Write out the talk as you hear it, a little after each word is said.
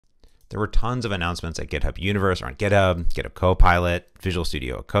there were tons of announcements at GitHub Universe or on GitHub, GitHub Copilot, Visual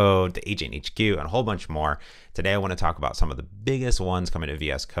Studio Code, the Agent HQ, and a whole bunch more. Today, I want to talk about some of the biggest ones coming to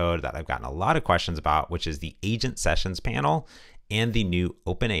VS Code that I've gotten a lot of questions about, which is the Agent Sessions panel and the new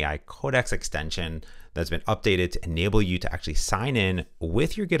OpenAI Codex extension that's been updated to enable you to actually sign in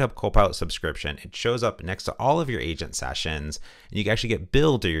with your GitHub Copilot subscription. It shows up next to all of your agent sessions, and you can actually get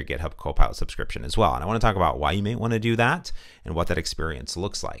billed to your GitHub Copilot subscription as well. And I want to talk about why you may want to do that and what that experience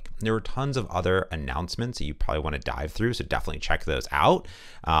looks like. There were tons of other announcements that you probably want to dive through, so definitely check those out.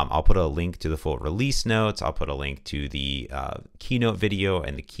 I'll put a link to the full release notes. I'll put a link to the keynote video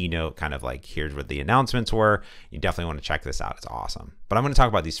and the keynote kind of like here's what the announcements were. You definitely want to check this out. It's awesome. But I'm going to talk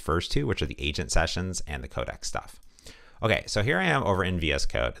about these first two, which are the agent sessions and the Codex stuff. Okay, so here I am over in VS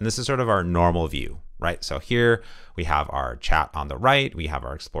Code, and this is sort of our normal view, right? So here we have our chat on the right, we have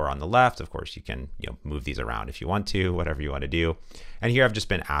our Explorer on the left. Of course, you can move these around if you want to, whatever you want to do. And here I've just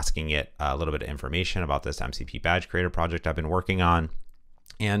been asking it a little bit of information about this MCP badge creator project I've been working on.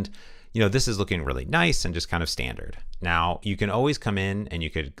 And this is looking really nice and just kind of standard. Now, you can always come in and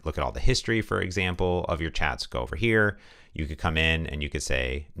you could look at all the history, for example, of your chats. Go over here. You could come in and you could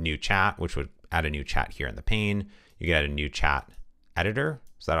say new chat, which would add a new chat here in the pane. You could add a new chat editor.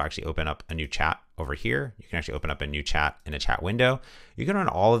 So that'll actually open up a new chat over here. You can actually open up a new chat in a chat window. You can run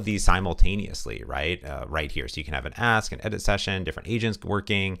all of these simultaneously, right? Right here. So you can have an ask, an edit session, different agents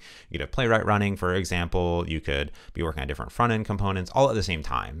working. You could have Playwright running, for example. You could be working on different front-end components all at the same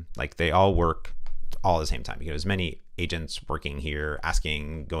time. Like they all work all at the same time. You get as many agents working here,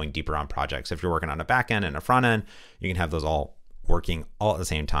 asking, going deeper on projects. If you're working on a back end and a front end, you can have those all working all at the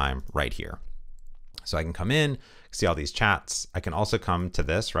same time right here. So I can come in, see all these chats. I can also come to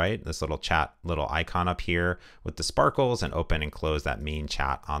this, right? This little chat, little icon up here with the sparkles and open and close that main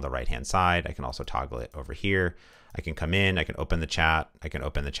chat on the right-hand side. I can also toggle it over here. I can come in, I can open the chat. I can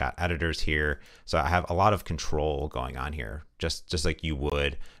open the chat editors here. So I have a lot of control going on here, just like you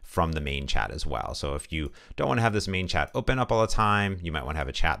would from the main chat as well. So if you don't want to have this main chat open up all the time, you might want to have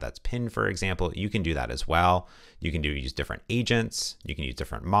a chat that's pinned, for example. You can do that as well. You can use different agents. You can use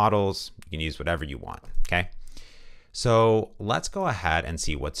different models. You can use whatever you want, okay? So let's go ahead and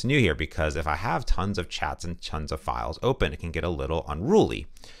see what's new here, because if I have tons of chats and tons of files open, it can get a little unruly.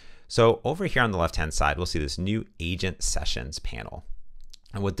 So over here on the left-hand side, we'll see this new agent sessions panel.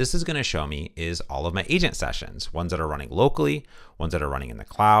 And what this is going to show me is all of my agent sessions, ones that are running locally, ones that are running in the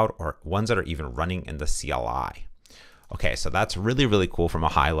cloud, or ones that are even running in the CLI. Okay, so that's really, really cool from a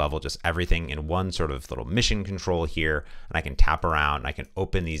high level, just everything in one sort of little mission control here. And I can tap around and I can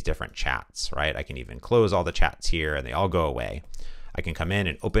open these different chats, right? I can even close all the chats here and they all go away. I can come in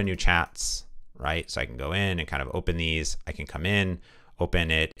and open new chats, right? So I can go in and kind of open these. I can come in,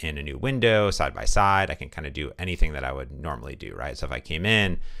 open it in a new window side by side. I can kind of do anything that I would normally do, right? So if I came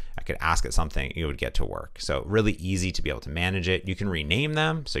in, I could ask it something, it would get to work. So really easy to be able to manage it. You can rename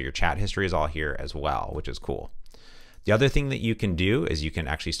them. So your chat history is all here as well, which is cool. The other thing that you can do is you can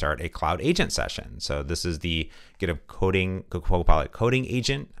actually start a cloud agent session. So this is the GitHub Copilot coding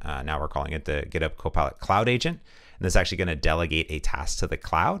agent. Now we're calling it the GitHub Copilot Cloud Agent. And this is actually going to delegate a task to the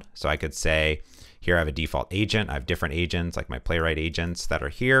cloud. So I could say, here I have a default agent. I have different agents like my Playwright agents that are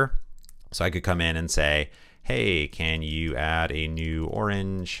here. So I could come in and say, hey, can you add a new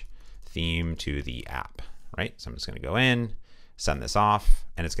orange theme to the app, right? So I'm just going to go in, send this off,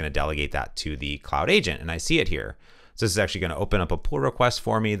 and it's going to delegate that to the cloud agent. And I see it here. So this is actually going to open up a pull request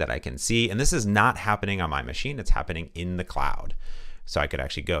for me that I can see. And this is not happening on my machine. It's happening in the cloud. So I could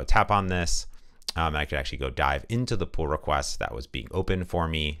actually go tap on this. And I could actually go dive into the pull request that was being opened for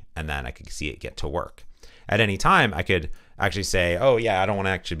me, and then I could see it get to work. At any time, I could actually say, oh yeah, I don't want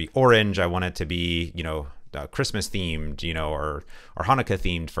to actually be orange. I want it to be, Christmas themed, or Hanukkah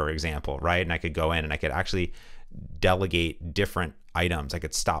themed, for example, right? And I could go in and I could actually delegate different items. I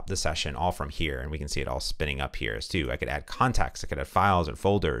could stop the session all from here, and we can see it all spinning up here too. I could add contacts, I could add files or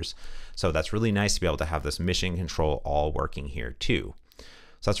folders. So that's really nice to be able to have this mission control all working here too.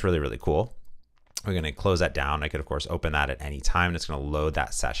 So that's really, really cool. We're going to close that down. I could, of course, open that at any time, and it's going to load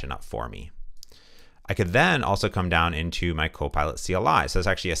that session up for me. I could then also come down into my Copilot CLI. So it's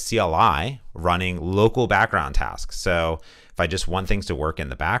actually a CLI running local background tasks. So if I just want things to work in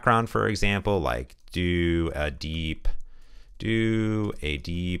the background, for example, like do a deep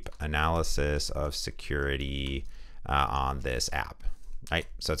analysis of security on this app, right?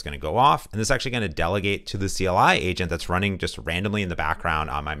 So it's going to go off, and this is actually going to delegate to the CLI agent that's running just randomly in the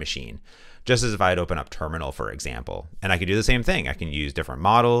background on my machine. Just as if I had opened up Terminal, for example. And I could do the same thing. I can use different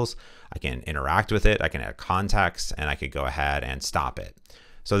models. I can interact with it. I can add context, and I could go ahead and stop it.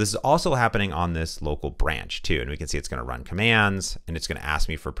 So this is also happening on this local branch too. And we can see it's going to run commands and it's going to ask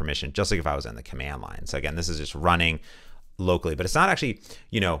me for permission, just like if I was in the command line. So again, this is just running locally, but it's not actually,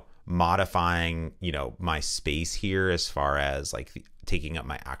 modifying, my space here as far as like taking up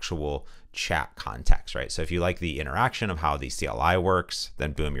my actual chat context, right? So if you like the interaction of how the CLI works,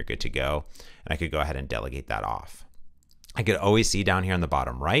 then boom, you're good to go. And I could go ahead and delegate that off. I could always see down here on the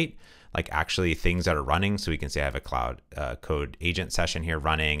bottom right, like actually things that are running. So we can say I have a cloud code agent session here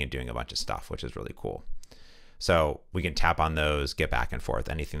running and doing a bunch of stuff, which is really cool. So we can tap on those, get back and forth,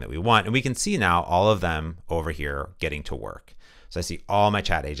 anything that we want. And we can see now all of them over here getting to work. So I see all my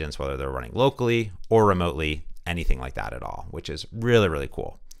chat agents, whether they're running locally or remotely, anything like that at all, which is really, really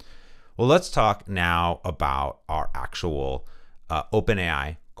cool. Well, let's talk now about our actual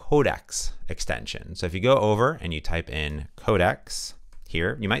OpenAI Codex extension. So if you go over and you type in Codex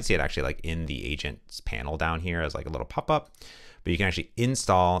here, you might see it actually like in the agents panel down here as like a little pop-up, but you can actually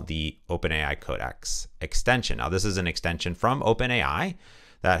install the OpenAI Codex extension. Now this is an extension from OpenAI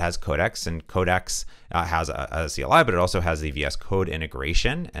that has Codex, and Codex has a CLI, but it also has the VS Code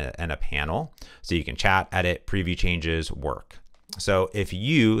integration and a panel. So you can chat, edit, preview changes, work. So if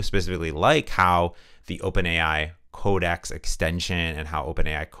you specifically like how the OpenAI Codex extension and how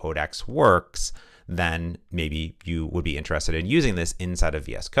OpenAI Codex works, then maybe you would be interested in using this inside of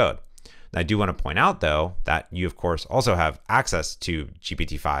VS Code. Now, I do want to point out though, that you of course also have access to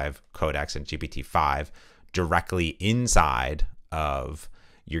GPT-5 Codex and GPT-5 directly inside of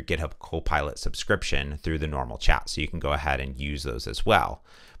your GitHub Copilot subscription through the normal chat. So you can go ahead and use those as well.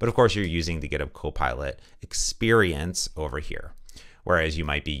 But of course you're using the GitHub Copilot experience over here, whereas you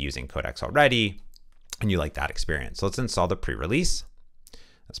might be using Codex already and you like that experience. So let's install the pre-release.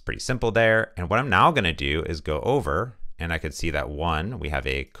 That's pretty simple there. And what I'm now going to do is go over and I could see that we have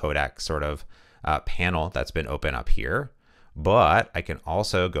a Codex sort of panel that's been open up here. But I can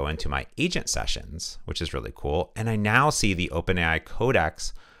also go into my agent sessions, which is really cool. And I now see the OpenAI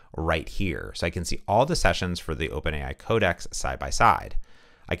Codex right here. So I can see all the sessions for the OpenAI Codex side by side.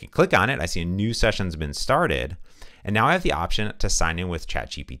 I can click on it. I see a new session's been started. And now I have the option to sign in with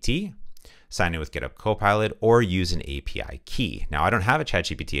ChatGPT, sign in with GitHub Copilot, or use an API key. Now I don't have a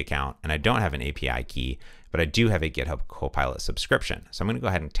ChatGPT account and I don't have an API key, but I do have a GitHub Copilot subscription. So I'm going to go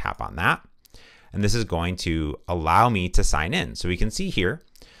ahead and tap on that. And this is going to allow me to sign in. So we can see here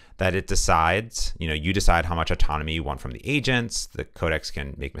that it decides, you decide how much autonomy you want from the agents. The Codex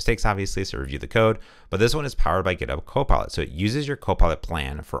can make mistakes, obviously, so review the code. But this one is powered by GitHub Copilot. So it uses your Copilot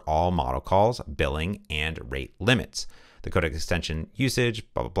plan for all model calls, billing, and rate limits. The Codex extension usage,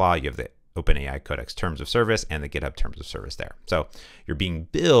 blah, blah, blah. You have the OpenAI Codex terms of service and the GitHub terms of service there. So you're being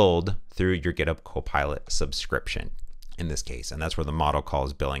billed through your GitHub Copilot subscription in this case. And that's where the model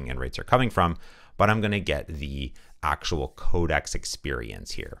calls, billing, and rates are coming from. But I'm going to get the actual Codex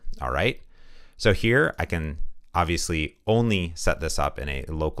experience here. All right. So here I can obviously only set this up in a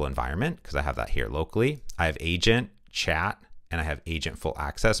local environment because I have that here locally. I have agent, chat, and I have agent full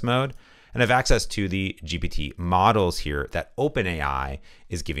access mode. And I have access to the GPT models here that OpenAI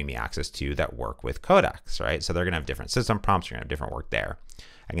is giving me access to that work with Codex, right? So they're going to have different system prompts. You're going to have different work there.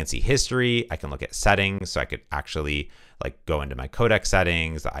 I can see history. I can look at settings. So I could actually like go into my Codex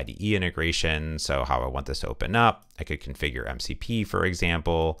settings, the IDE integration. So how I want this to open up. I could configure MCP, for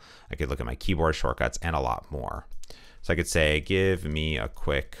example. I could look at my keyboard shortcuts and a lot more. So I could say, give me a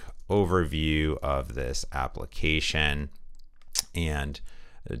quick overview of this application and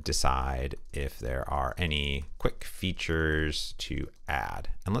decide if there are any quick features to add.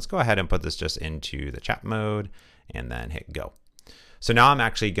 And let's go ahead and put this just into the chat mode and then hit go. So now I'm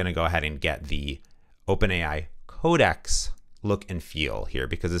actually going to go ahead and get the OpenAI Codex look and feel here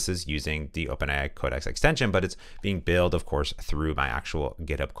because this is using the OpenAI Codex extension, but it's being billed, of course, through my actual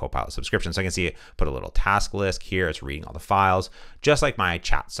GitHub Copilot subscription. So I can see it put a little task list here. It's reading all the files, just like my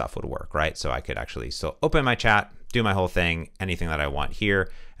chat stuff would work, right? So I could actually still open my chat, do my whole thing, anything that I want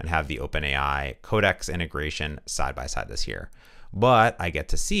here, and have the OpenAI Codex integration side by side this here. But I get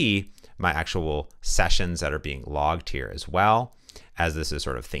to see my actual sessions that are being logged here as well as this is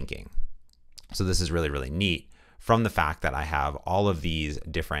sort of thinking. So this is really, really neat from the fact that I have all of these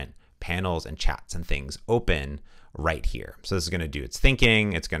different panels and chats and things open right here. So this is going to do its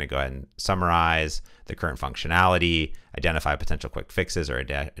thinking. It's going to go ahead and summarize the current functionality, identify potential quick fixes or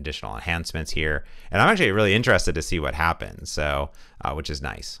additional enhancements here. And I'm actually really interested to see what happens. So, which is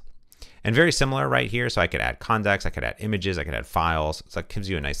nice. And very similar right here. So I could add context, I could add images, I could add files. So it gives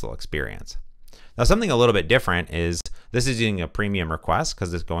you a nice little experience. Now, something a little bit different is this is using a premium request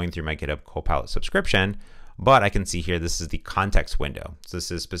because it's going through my GitHub Copilot subscription. But I can see here, this is the context window. So this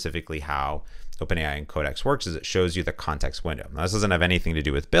is specifically how OpenAI and Codex works is it shows you the context window. Now, this doesn't have anything to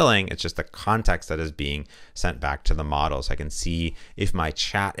do with billing. It's just the context that is being sent back to the model. So I can see if my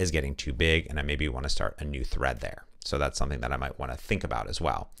chat is getting too big and I maybe want to start a new thread there. So that's something that I might want to think about as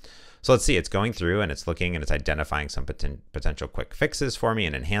well. So let's see, it's going through and it's looking and it's identifying some potential quick fixes for me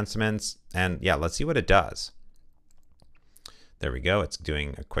and enhancements. And yeah, let's see what it does. There we go. It's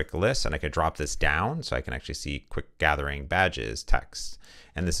doing a quick list, and I could drop this down so I can actually see quick gathering badges, text.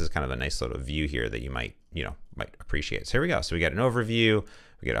 And this is kind of a nice little view here that you might appreciate. So here we go. So we get an overview,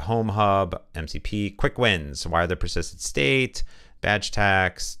 we get a home hub, MCP, quick wins, why the persistent state, badge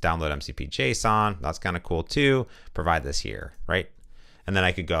text, download MCP JSON. That's kind of cool too. Provide this here, right? And then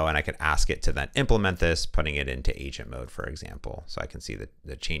I could go and I could ask it to then implement this, putting it into agent mode, for example. So I can see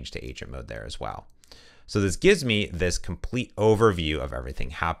the change to agent mode there as well. So this gives me this complete overview of everything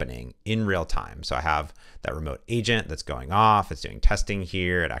happening in real time. So I have that remote agent that's going off. It's doing testing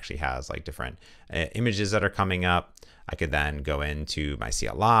here. It actually has like different images that are coming up. I could then go into my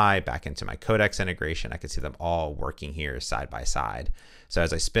CLI, back into my Codex integration. I could see them all working here side by side. So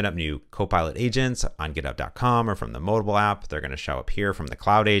as I spin up new Copilot agents on github.com or from the mobile app, they're going to show up here from the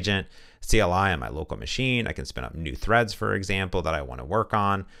cloud agent. CLI on my local machine. I can spin up new threads, for example, that I want to work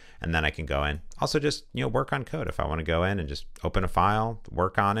on. And then I can go in, also just, work on code. If I want to go in and just open a file,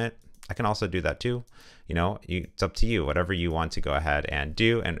 work on it, I can also do that too. It's up to you, whatever you want to go ahead and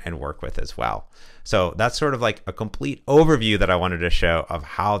do and work with as well. So that's sort of like a complete overview that I wanted to show of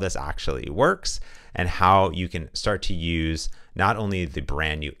how this actually works and how you can start to use not only the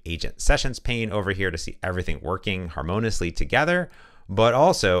brand new agent sessions pane over here to see everything working harmoniously together, but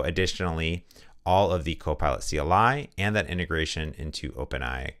also additionally, all of the Copilot CLI and that integration into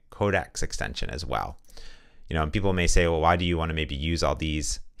OpenAI Codex extension as well. And people may say, well, why do you want to maybe use all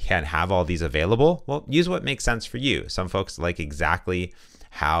these and have all these available? Well, use what makes sense for you. Some folks like exactly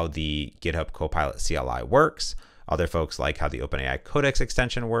how the GitHub Copilot CLI works. Other folks like how the OpenAI Codex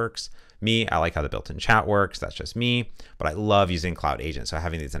extension works. Me, I like how the built-in chat works. That's just me. But I love using Cloud Agent, so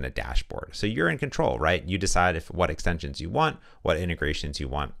having these in a dashboard. So you're in control, right? You decide what extensions you want, what integrations you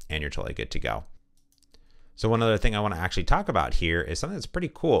want, and you're totally good to go. So one other thing I want to actually talk about here is something that's pretty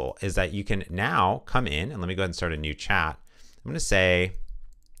cool, is that you can now come in, and let me go ahead and start a new chat. I'm going to say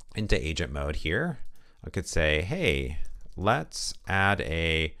into agent mode here. I could say, hey, let's add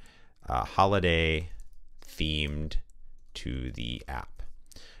a holiday themed to the app.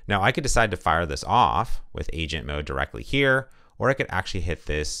 Now I could decide to fire this off with agent mode directly here, or I could actually hit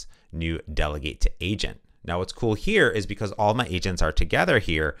this new delegate to agent. Now what's cool here is because all my agents are together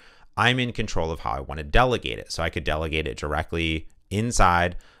here, I'm in control of how I want to delegate it. So I could delegate it directly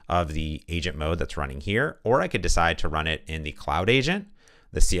inside of the agent mode that's running here, or I could decide to run it in the cloud agent,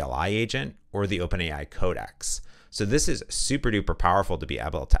 the CLI agent, or the OpenAI Codex. So this is super duper powerful to be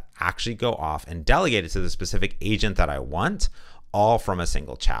able to actually go off and delegate it to the specific agent that I want, all from a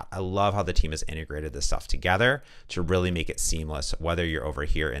single chat. I love how the team has integrated this stuff together to really make it seamless, whether you're over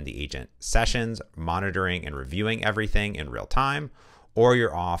here in the agent sessions, monitoring and reviewing everything in real time, or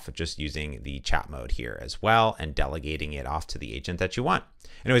you're off just using the chat mode here as well and delegating it off to the agent that you want.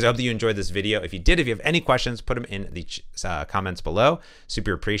 Anyways, I hope that you enjoyed this video. If you did, if you have any questions, put them in the comments below.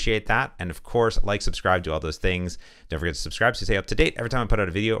 Super appreciate that. And of course, like, subscribe, do all those things. Don't forget to subscribe so you stay up to date every time I put out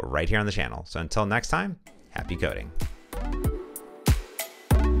a video right here on the channel. So until next time, happy coding.